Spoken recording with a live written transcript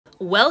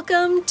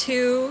Welcome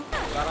to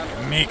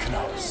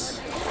Mykonos.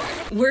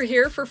 We're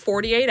here for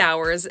 48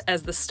 hours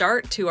as the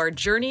start to our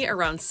journey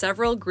around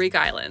several Greek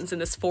islands in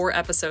this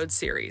 4-episode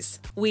series.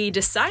 We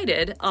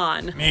decided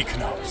on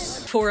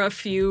Mykonos for a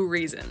few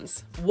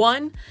reasons.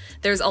 One,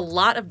 there's a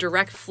lot of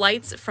direct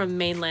flights from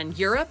mainland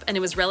Europe, and it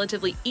was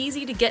relatively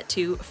easy to get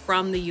to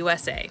from the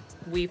USA.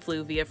 We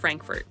flew via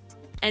Frankfurt.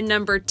 And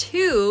number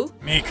two,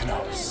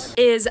 Mykonos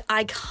is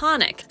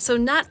iconic. So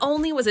not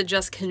only was it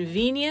just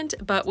convenient,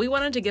 but we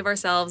wanted to give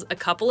ourselves a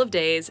couple of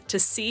days to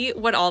see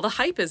what all the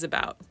hype is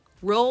about.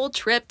 Roll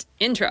tripped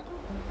intro.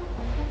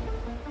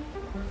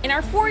 In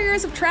our 4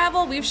 years of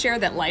travel, we've shared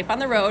that life on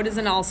the road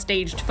isn't all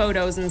staged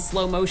photos and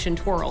slow motion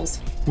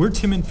twirls. We're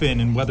Tim and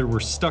Finn, and whether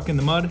we're stuck in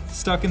the mud,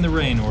 stuck in the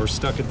rain, or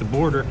stuck at the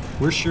border,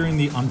 we're sharing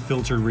the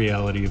unfiltered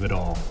reality of it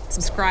all.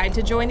 Subscribe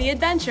to join the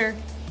adventure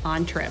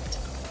on Tripped.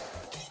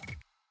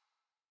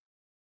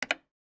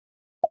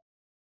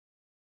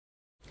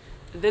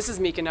 This is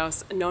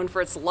Mykonos, known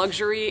for its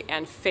luxury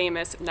and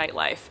famous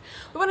nightlife.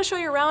 We want to show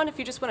you around if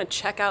you just want to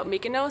check out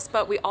Mykonos,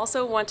 but we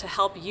also want to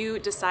help you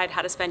decide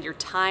how to spend your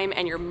time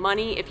and your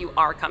money if you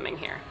are coming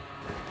here.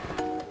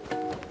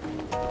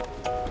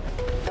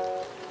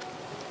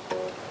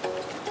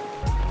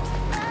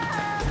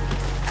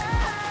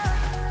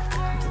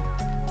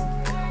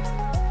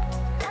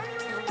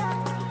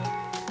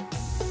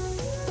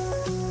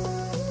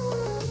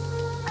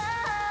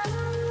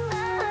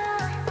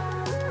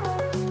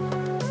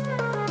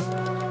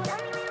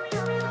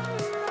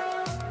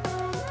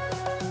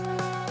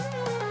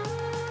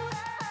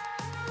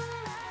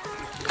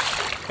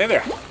 Hey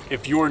there.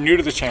 If you're new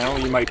to the channel,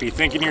 you might be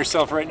thinking to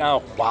yourself right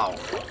now, wow,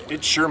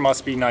 it sure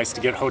must be nice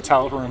to get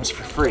hotel rooms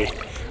for free.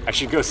 I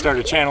should go start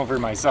a channel for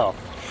myself.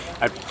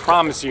 I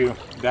promise you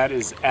that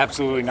is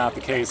absolutely not the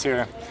case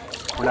here.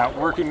 We're not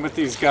working with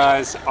these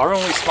guys. Our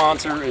only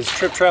sponsor is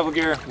Trip Travel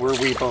Gear, where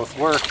we both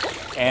work,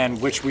 and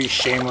which we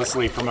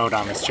shamelessly promote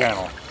on this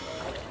channel.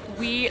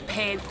 We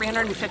paid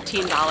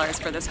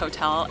 $315 for this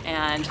hotel,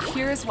 and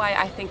here's why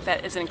I think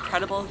that is an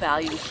incredible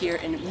value here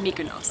in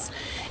Mykonos.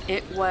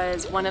 It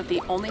was one of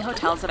the only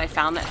hotels that I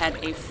found that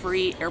had a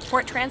free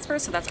airport transfer,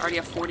 so that's already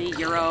a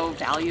 €40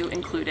 value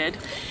included.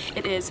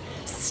 It is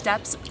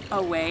steps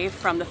away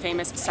from the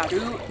famous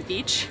Sarou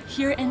beach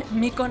here in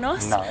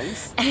Mykonos.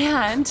 Nice.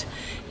 And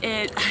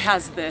it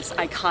has this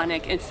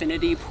iconic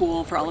infinity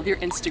pool for all of your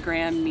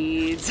Instagram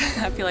needs.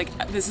 I feel like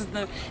this is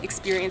the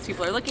experience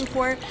people are looking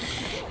for.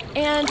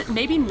 And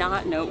maybe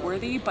not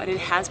noteworthy, but it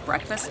has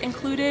breakfast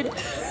included.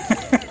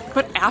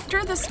 But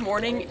after this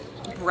morning,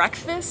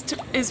 breakfast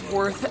is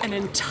worth an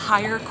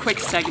entire quick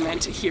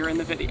segment here in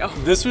the video.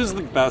 This was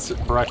the best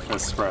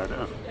breakfast spread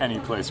of any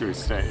place we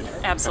stayed.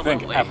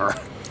 Absolutely. I think ever.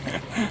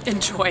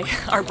 Enjoy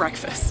our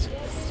breakfast.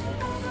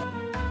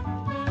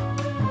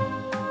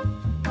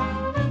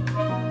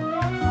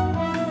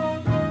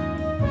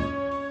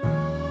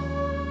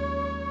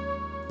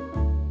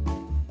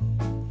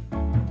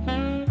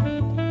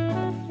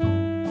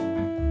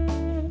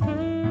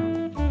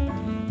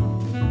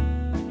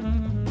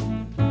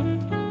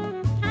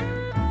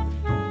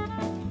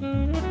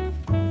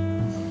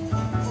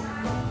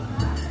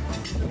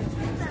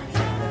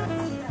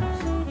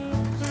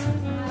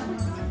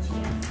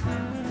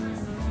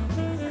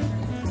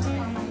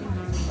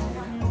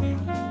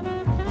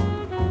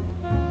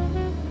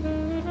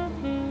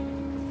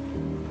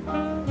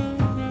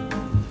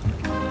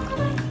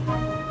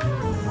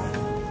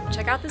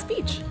 Check out this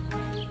beach.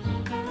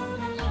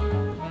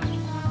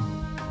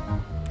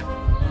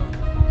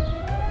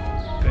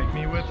 Take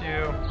me with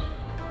you.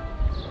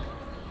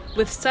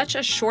 With such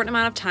a short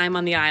amount of time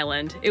on the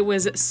island, it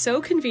was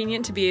so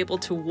convenient to be able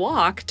to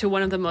walk to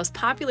one of the most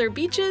popular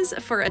beaches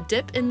for a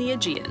dip in the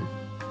Aegean.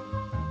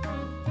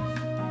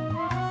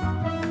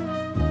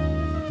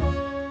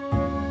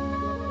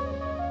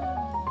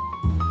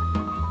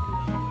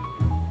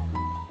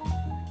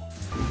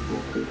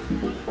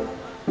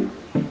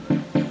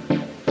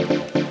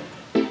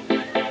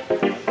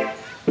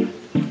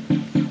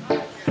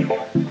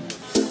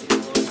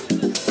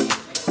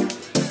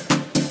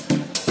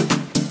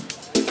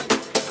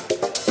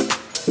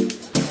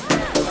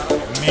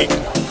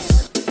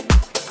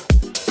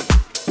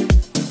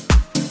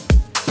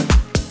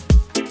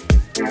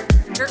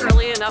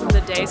 Enough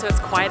in the day so it's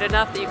quiet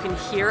enough that you can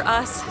hear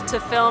us to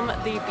film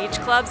the beach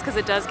clubs, because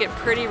it does get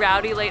pretty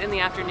rowdy late in the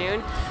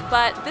afternoon.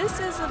 But this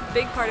is a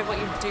big part of what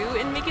you do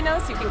in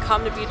Mykonos. You can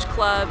come to beach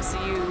clubs,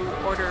 you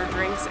order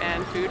drinks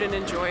and food and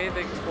enjoy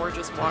the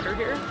gorgeous water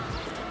here,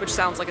 which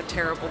sounds like a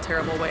terrible,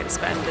 terrible way to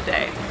spend the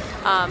day.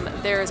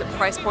 There's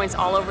price points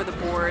all over the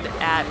board.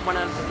 At one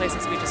of the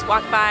places we just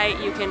walked by,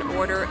 you can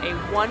order a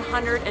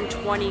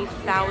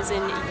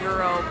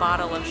 €120,000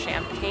 bottle of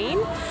champagne,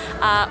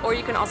 or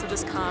you can also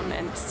just come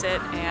and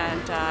sit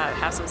and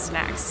have some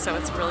snacks. So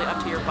it's really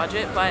up to your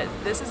budget, but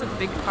this is a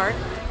big part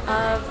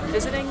of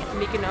visiting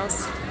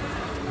Mykonos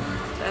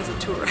as a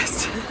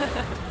tourist.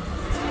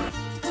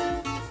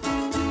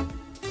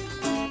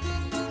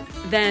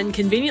 Then,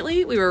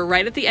 conveniently, we were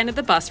right at the end of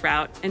the bus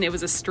route, and it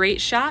was a straight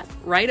shot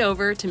right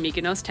over to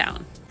Mykonos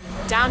town.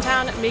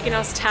 Downtown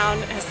Mykonos town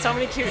has so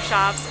many cute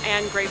shops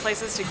and great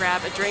places to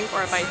grab a drink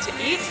or a bite to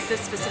eat. This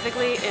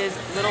specifically is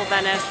Little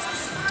Venice.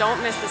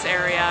 Don't miss this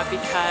area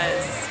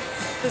because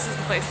this is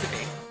the place to be.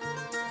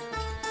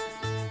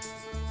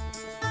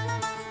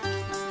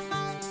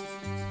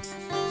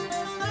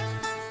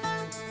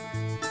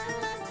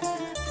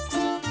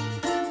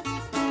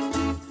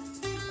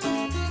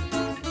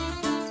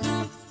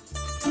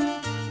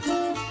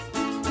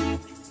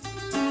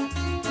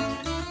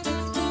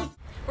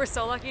 We're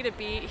so lucky to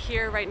be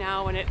here right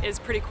now when it is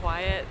pretty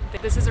quiet.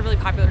 This is a really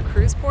popular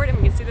cruise port, and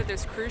we can see that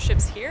there's cruise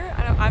ships here.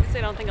 Obviously,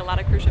 I don't think a lot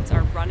of cruise ships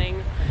are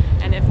running,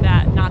 and if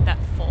that, not that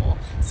full.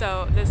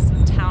 So this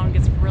town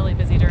gets really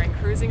busy during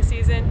cruising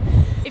season.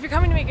 If you're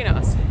coming to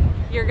Mykonos,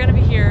 you're gonna be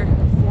here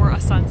for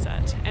a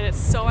sunset, and it's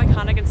so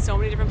iconic in so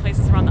many different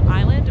places around the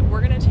island.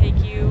 We're gonna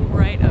take you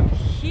right up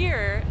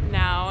here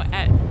now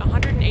at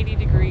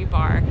 180-degree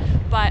bar,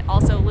 but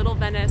also Little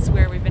Venice,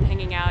 where we've been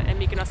hanging out, and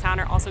Mykonos town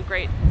are also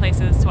great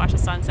places to watch a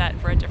sunset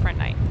for a different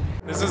night.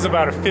 This is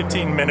about a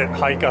 15-minute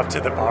hike up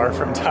to the bar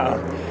from town.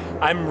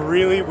 I'm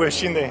really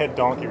wishing they had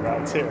donkey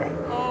rides here.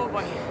 Oh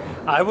boy.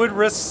 I would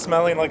risk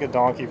smelling like a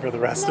donkey for the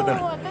rest of the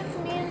night. No, that's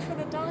mean for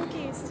the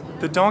donkeys.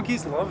 The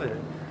donkeys love it.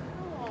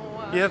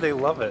 Oh. Yeah, they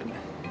love it.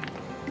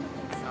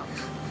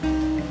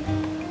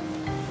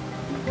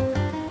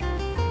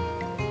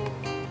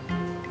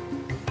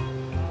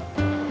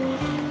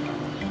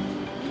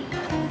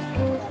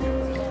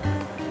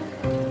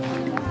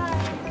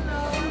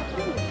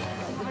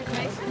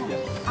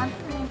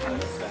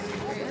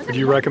 Would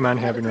you recommend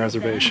having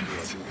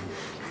reservations?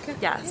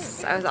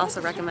 Yes, I would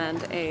also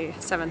recommend a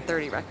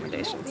 7:30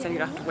 recommendation, because then you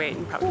don't have to wait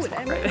and probably just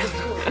walk right in.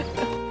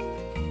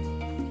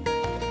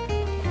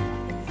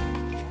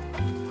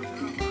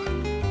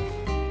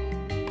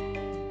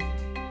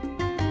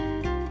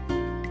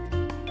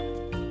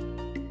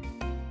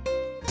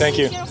 Thank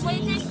you. Your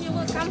waiters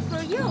will come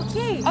for you.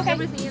 Okay. Okay.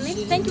 Everything you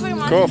need. Thank you very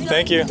much. Cool,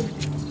 thank you.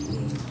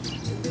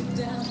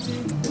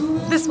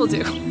 This will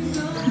do.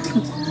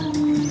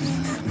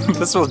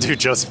 This will do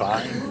just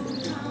fine.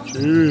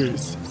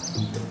 Jeez.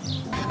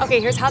 Okay,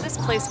 here's how this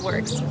place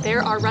works.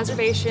 There are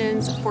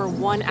reservations for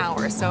 1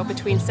 hour, so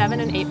between 7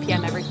 and 8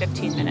 p.m. every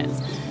 15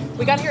 minutes.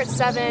 We got here at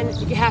 7,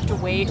 you have to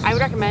wait. I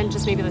would recommend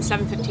just maybe the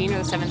 7:15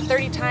 or the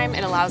 7:30 time.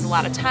 It allows a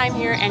lot of time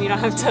here, and you don't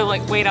have to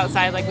like wait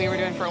outside like we were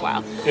doing for a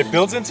while. It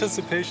builds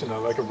anticipation though,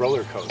 like a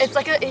roller coaster. It's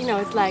like a, you know,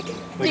 it's like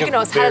Like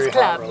Mykonos a very has hot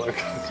club. roller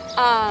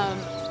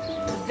coaster.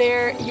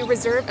 There, you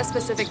reserve a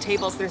specific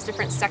table, so there's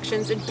different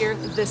sections in here.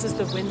 This is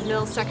the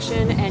windmill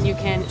section, and you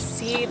can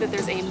see that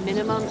there's a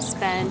minimum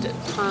spend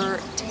per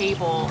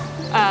table,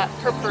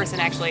 per person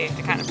actually,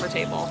 kind of per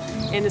table,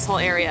 in this whole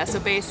area. So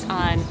based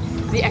on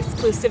the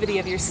exclusivity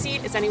of your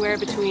seat, it's anywhere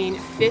between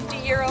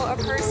 €50 a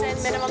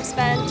person minimum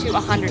spend to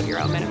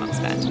 €100 minimum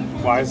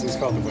spend. Why is this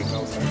called the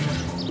windmill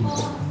section?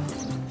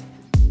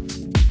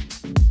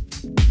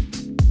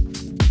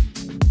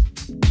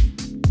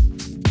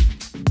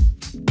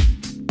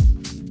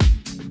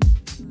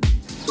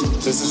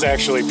 This is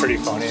actually pretty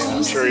funny, and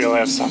I'm sure you'll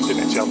have something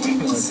to jump in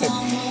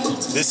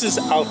with. This is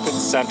Outfit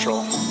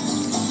Central.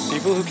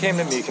 People who came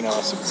to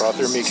Mykonos brought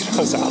their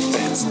Mykonos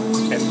outfits,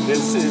 and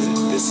this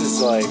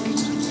is like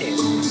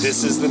it.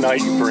 This is the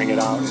night you bring it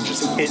out and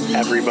just hit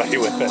everybody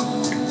with it.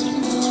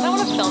 I don't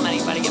want to film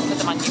anybody and put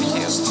them on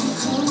YouTube.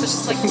 It's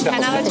just like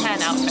 10 out of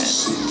 10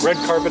 outfits. Red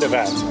carpet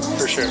event,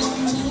 for sure.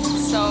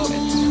 So,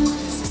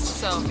 this is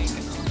so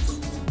Mykonos.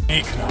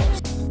 Mykonos.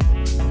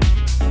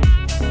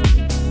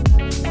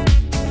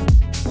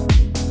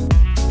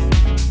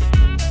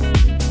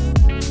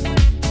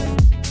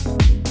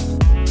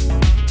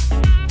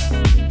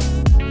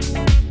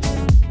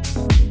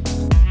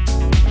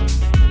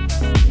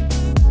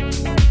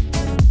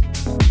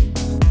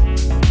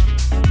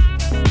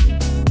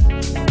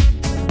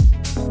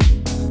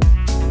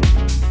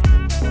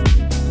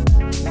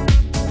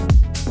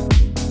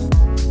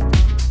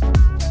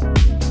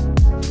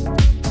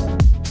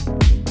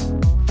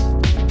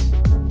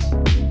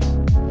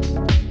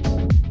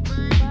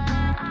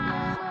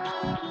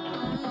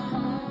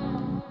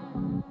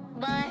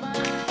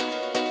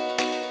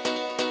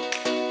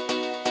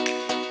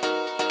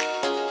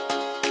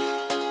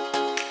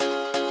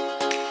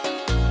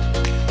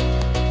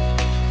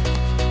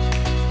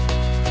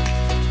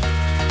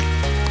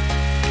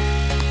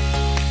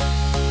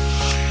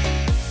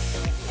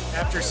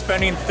 After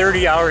spending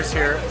 30 hours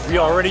here, we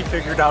already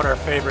figured out our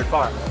favorite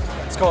bar.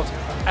 It's called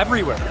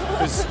Everywhere,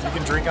 because you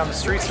can drink on the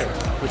streets here,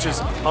 which is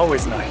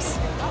always nice.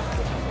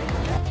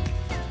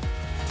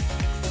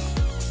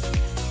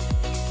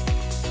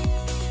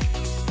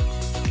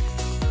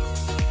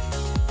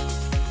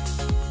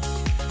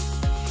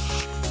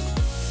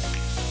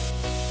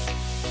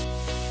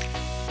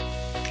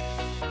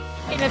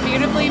 In a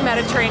beautifully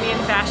Mediterranean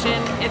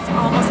fashion, it's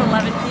almost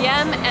 11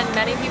 p.m. and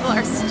many people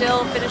are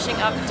still finishing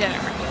up dinner.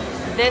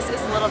 This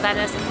is Little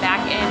Venice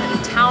back in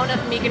the town of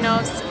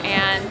Mykonos,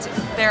 and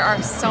there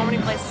are so many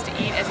places to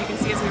eat, as you can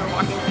see as we were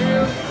walking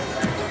through.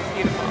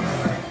 Beautiful.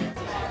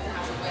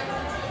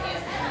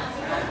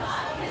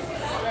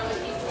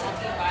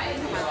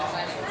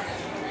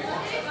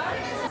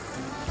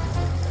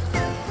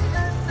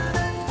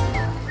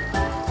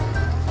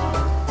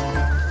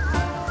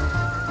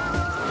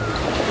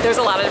 There's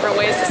a lot of different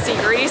ways to see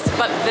Greece,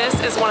 but this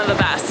is one of the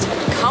best.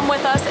 Come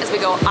with us as we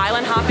go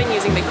island hopping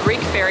using the Greek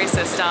ferry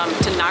system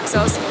to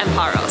Naxos and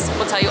Paros.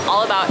 We'll tell you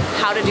all about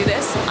how to do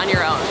this on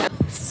your own.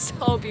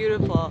 So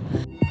beautiful.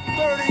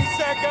 30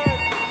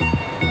 seconds!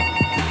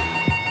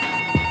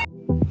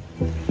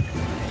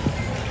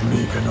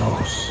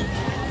 Mykonos.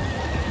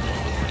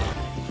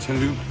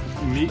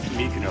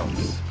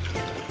 Mykonos.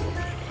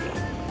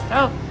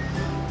 Oh.